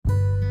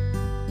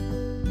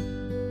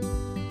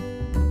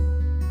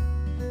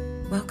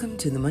Welcome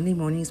to the Monday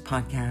Mornings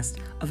podcast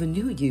of A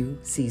New You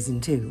Season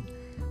 2.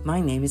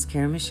 My name is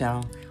Karen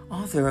Michelle,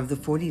 author of the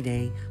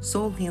 40-day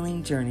soul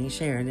healing journey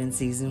shared in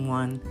Season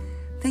 1.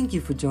 Thank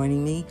you for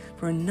joining me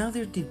for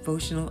another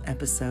devotional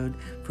episode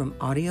from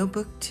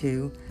Audiobook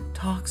 2,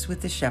 Talks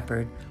with the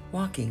Shepherd,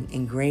 Walking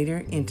in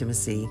Greater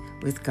Intimacy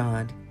with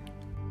God.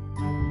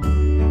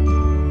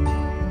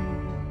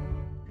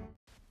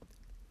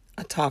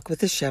 A talk with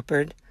the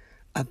shepherd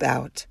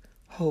about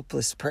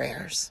hopeless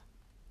prayers.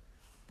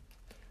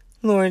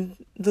 Lord,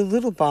 the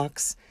little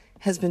box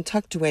has been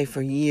tucked away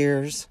for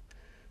years,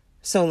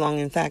 so long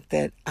in fact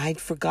that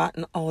I'd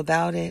forgotten all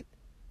about it.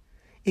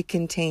 It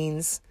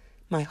contains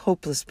my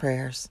hopeless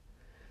prayers,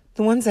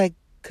 the ones I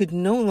could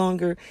no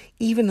longer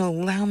even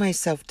allow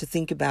myself to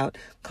think about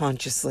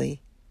consciously.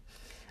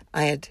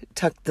 I had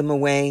tucked them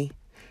away,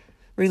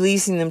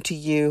 releasing them to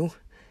you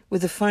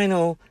with a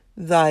final,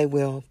 "Thy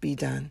will be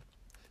done."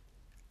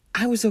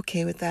 I was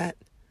okay with that.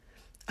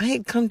 I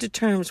had come to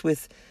terms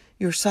with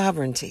your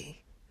sovereignty.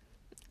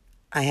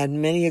 I had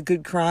many a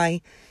good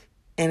cry,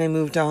 and I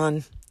moved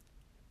on.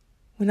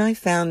 When I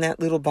found that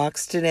little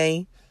box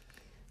today,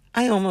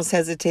 I almost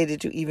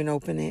hesitated to even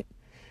open it.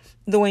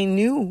 Though I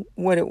knew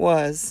what it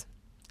was,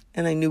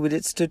 and I knew what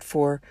it stood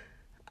for,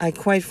 I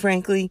quite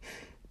frankly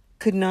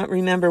could not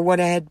remember what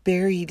I had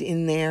buried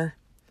in there.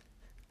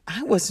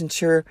 I wasn't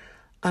sure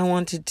I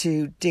wanted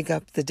to dig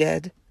up the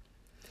dead.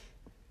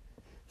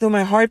 Though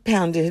my heart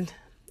pounded,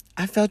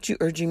 I felt you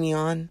urging me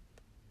on.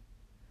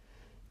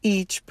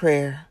 Each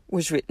prayer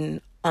was written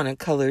on a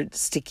colored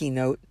sticky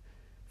note,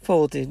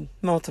 folded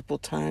multiple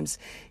times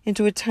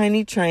into a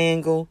tiny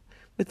triangle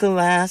with the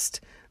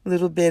last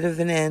little bit of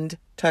an end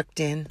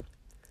tucked in.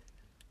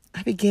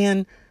 I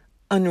began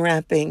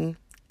unwrapping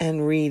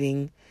and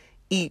reading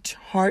each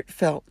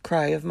heartfelt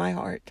cry of my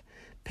heart,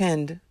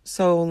 penned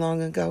so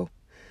long ago,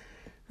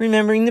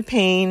 remembering the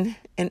pain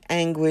and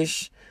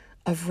anguish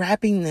of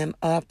wrapping them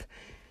up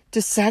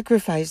to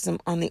sacrifice them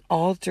on the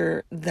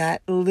altar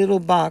that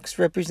little box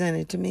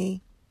represented to me.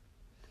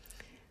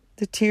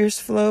 The tears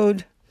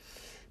flowed,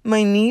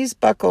 my knees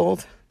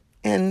buckled,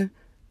 and,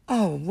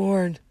 oh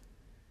Lord,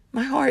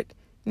 my heart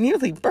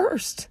nearly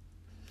burst.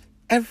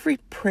 Every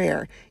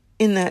prayer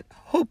in that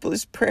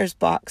hopeless prayers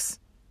box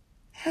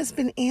has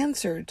been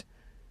answered.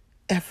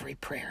 Every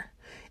prayer,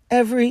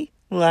 every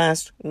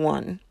last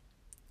one.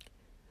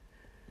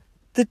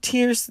 The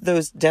tears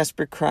those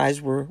desperate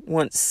cries were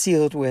once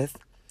sealed with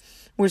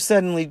were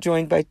suddenly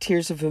joined by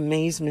tears of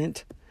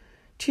amazement,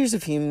 tears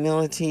of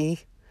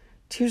humility,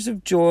 tears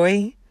of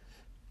joy,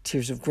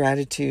 tears of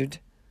gratitude.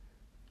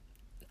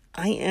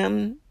 I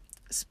am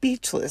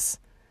speechless,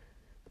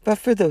 but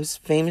for those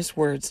famous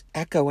words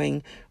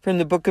echoing from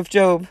the book of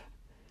Job.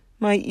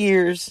 My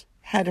ears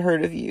had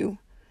heard of you,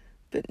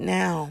 but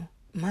now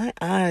my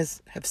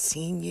eyes have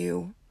seen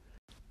you.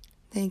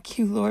 Thank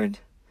you, Lord,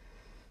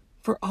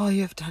 for all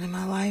you have done in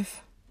my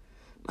life,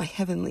 my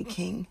heavenly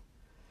King.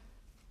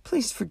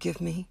 Please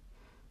forgive me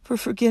for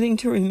forgetting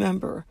to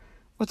remember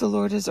what the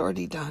Lord has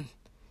already done,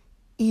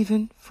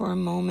 even for a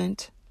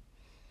moment,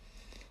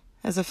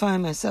 as I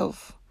find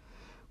myself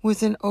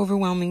with an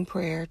overwhelming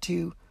prayer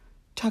to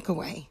tuck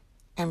away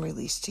and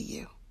release to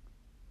you.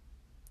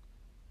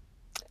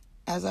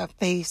 As I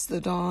face the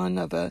dawn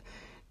of a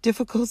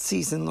difficult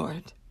season,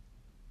 Lord,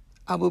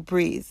 I will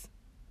breathe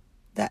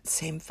that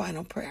same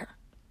final prayer.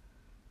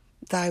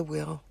 Thy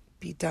will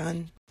be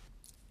done.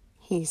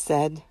 He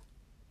said,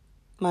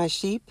 "My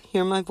sheep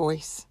hear my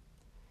voice.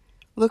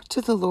 Look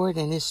to the Lord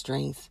and his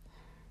strength.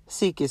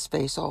 Seek his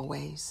face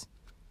always.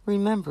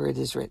 Remember it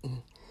is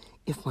written,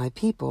 if my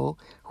people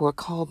who are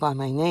called by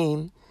my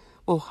name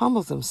will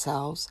humble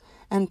themselves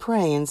and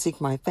pray and seek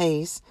my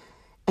face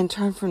and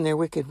turn from their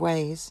wicked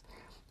ways,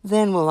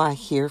 then will I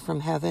hear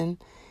from heaven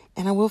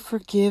and I will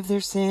forgive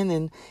their sin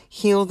and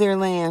heal their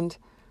land.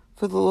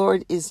 For the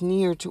Lord is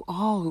near to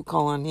all who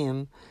call on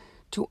him,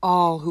 to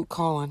all who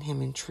call on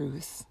him in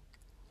truth.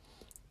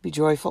 Be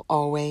joyful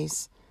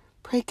always.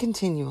 Pray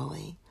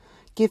continually.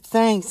 Give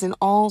thanks in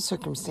all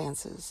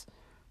circumstances,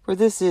 for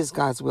this is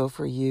God's will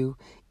for you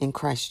in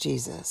Christ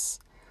Jesus.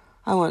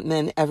 I want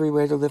men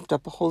everywhere to lift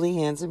up holy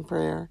hands in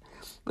prayer,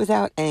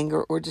 without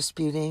anger or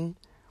disputing.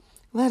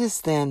 Let us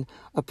then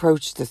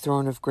approach the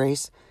throne of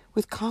grace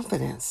with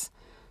confidence,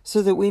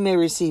 so that we may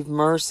receive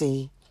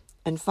mercy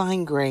and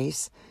find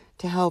grace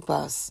to help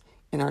us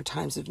in our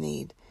times of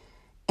need.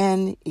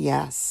 And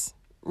yes,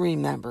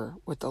 remember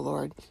what the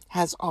Lord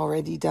has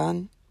already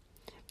done.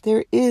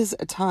 There is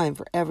a time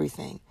for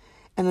everything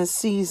and a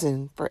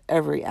season for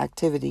every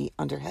activity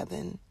under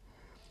heaven.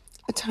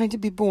 A time to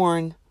be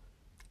born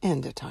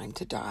and a time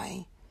to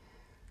die.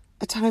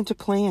 A time to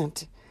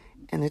plant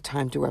and a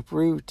time to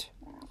uproot.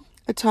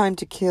 A time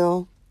to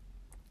kill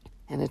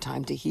and a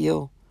time to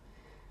heal.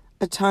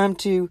 A time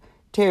to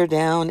tear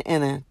down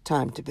and a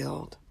time to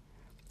build.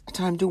 A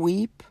time to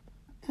weep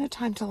and a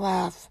time to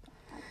laugh.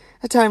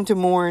 A time to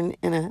mourn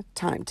and a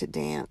time to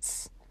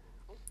dance.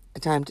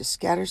 A time to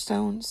scatter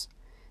stones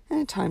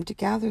and a time to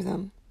gather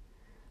them.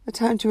 A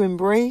time to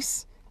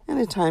embrace and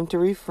a time to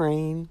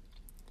refrain.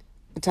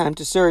 A time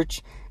to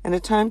search and a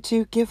time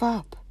to give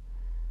up,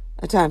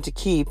 a time to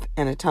keep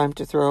and a time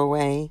to throw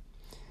away,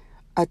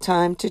 a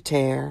time to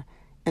tear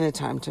and a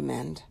time to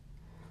mend,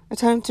 a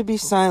time to be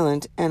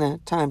silent and a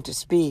time to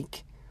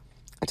speak,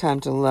 a time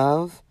to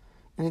love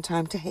and a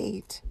time to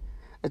hate,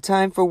 a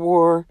time for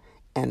war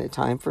and a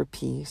time for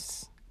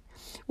peace.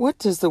 What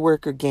does the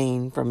worker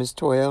gain from his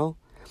toil?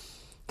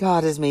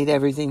 God has made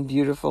everything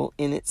beautiful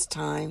in its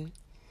time.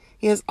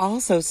 He has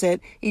also set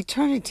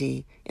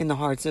eternity in the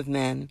hearts of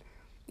men,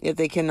 yet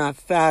they cannot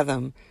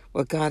fathom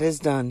what God has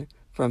done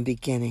from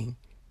beginning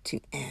to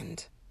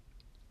end.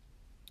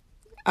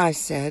 I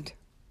said,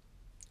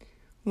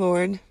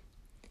 Lord,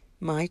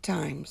 my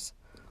times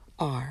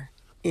are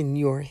in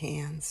your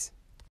hands.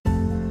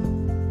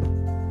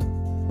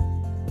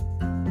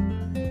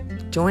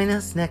 Join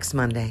us next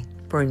Monday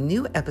for a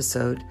new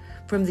episode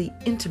from the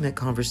Intimate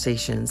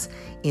Conversations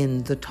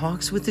in The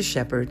Talks with the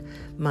Shepherd,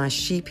 My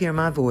Sheep Hear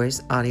My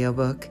Voice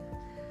audiobook.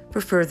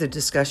 For further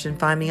discussion,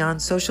 find me on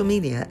social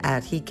media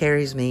at He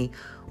Carries Me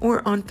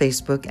or on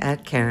Facebook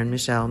at Karen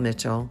Michelle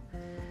Mitchell.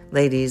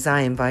 Ladies,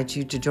 I invite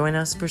you to join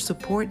us for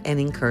support and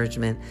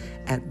encouragement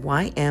at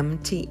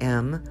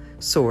YMTM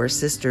SOAR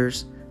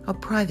Sisters, a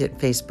private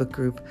Facebook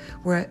group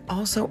where I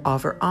also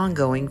offer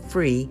ongoing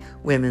free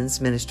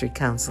women's ministry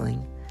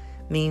counseling.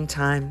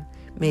 Meantime,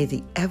 may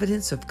the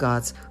evidence of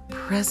God's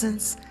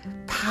presence,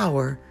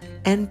 power,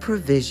 and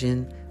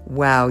provision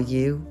wow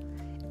you,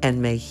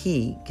 and may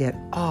He get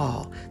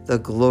all the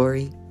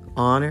glory,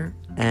 honor,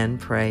 and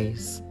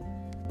praise.